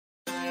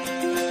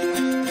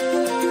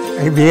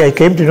I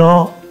came to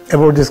know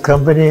about this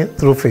company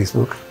through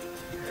Facebook,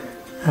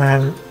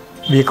 and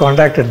we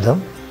contacted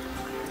them,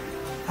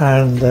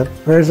 and the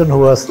person who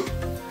was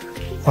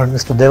on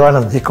Mr.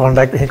 Devanand, he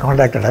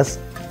contacted us,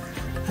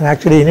 and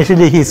actually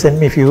initially he sent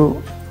me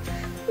few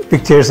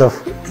pictures of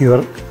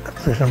your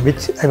session,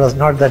 which I was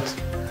not that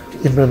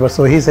impressed, but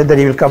so he said that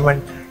he will come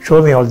and show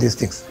me all these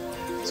things.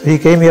 So he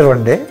came here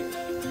one day,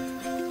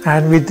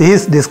 and with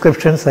his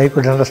descriptions I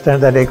could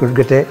understand that I could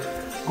get a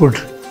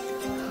good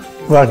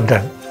work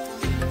done.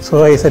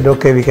 So I said,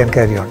 okay, we can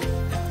carry on.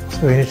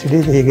 So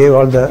initially he gave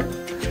all the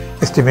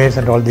estimates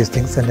and all these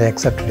things, and I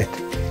accepted it.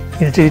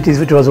 Initially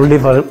it was only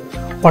for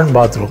one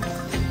bathroom,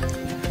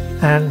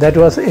 and that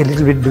was a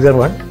little bit bigger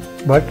one,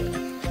 but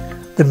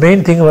the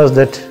main thing was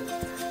that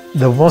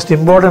the most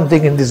important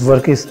thing in this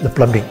work is the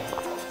plumbing,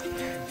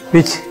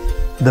 which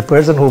the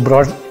person who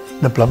brought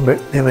the plumber,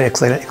 they were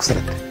excellent.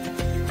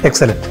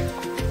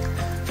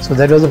 So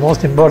that was the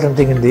most important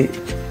thing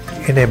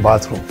in a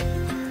bathroom.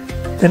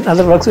 Then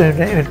other works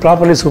were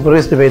properly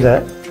supervised by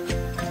the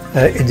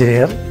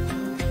engineer,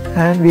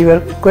 and we were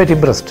quite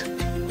impressed.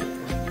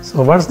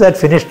 So once that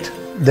finished,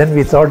 then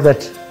we thought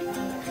that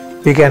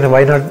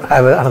why not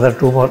have another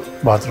 2 more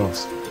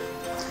bathrooms.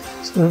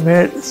 So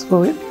then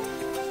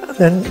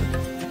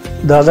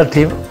the other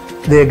team,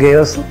 they gave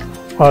us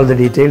all the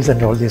details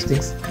and all these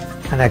things,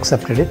 and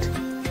accepted it.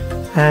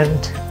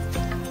 And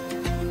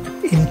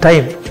in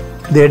time,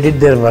 they did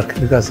their work,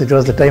 because it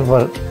was the time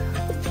for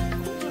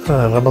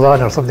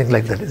Ramadan or something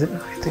like that, isn't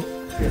it? I think.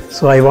 Yes.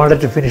 So I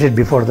wanted to finish it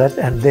before that,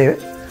 and they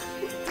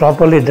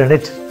properly done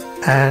it,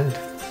 and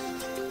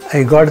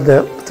I got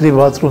the 3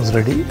 bathrooms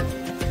ready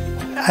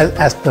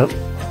as per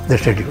the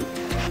schedule.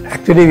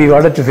 Actually, we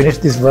wanted to finish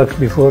this work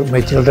before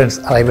my children's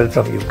arrival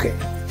from UK.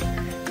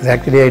 Because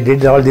actually I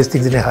did all these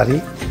things in a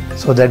hurry,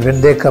 so that when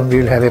they come,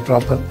 we will have a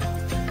proper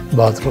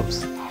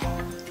bathrooms.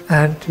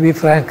 And to be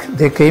frank,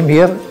 they came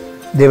here,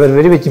 they were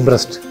very much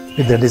impressed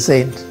with the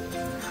design,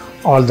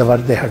 all the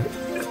work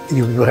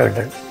you have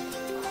done.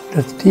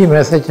 The team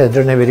as such has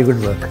done a very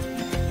good work.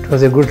 It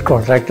was a good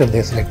contractor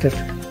they selected,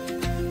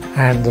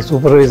 and the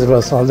supervisor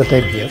was all the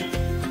time here.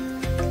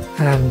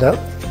 And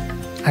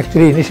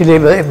actually initially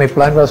my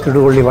plan was to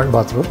do only 1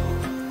 bathroom,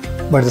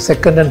 but the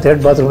 2nd and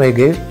 3rd bathroom I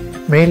gave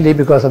mainly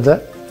because of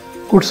the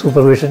good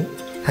supervision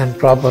and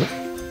proper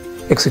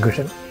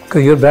execution.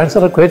 Because your brands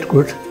are quite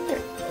good,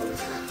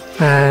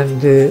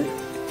 and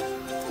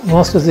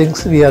most of the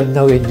things we are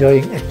now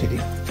enjoying actually.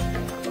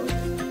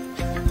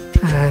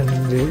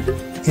 And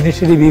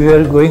initially we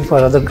were going for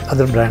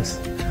other brands,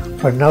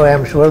 but now I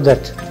am sure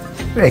that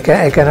I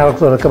can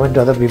also recommend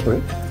to other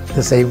people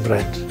the same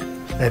brand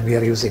that we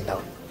are using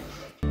now.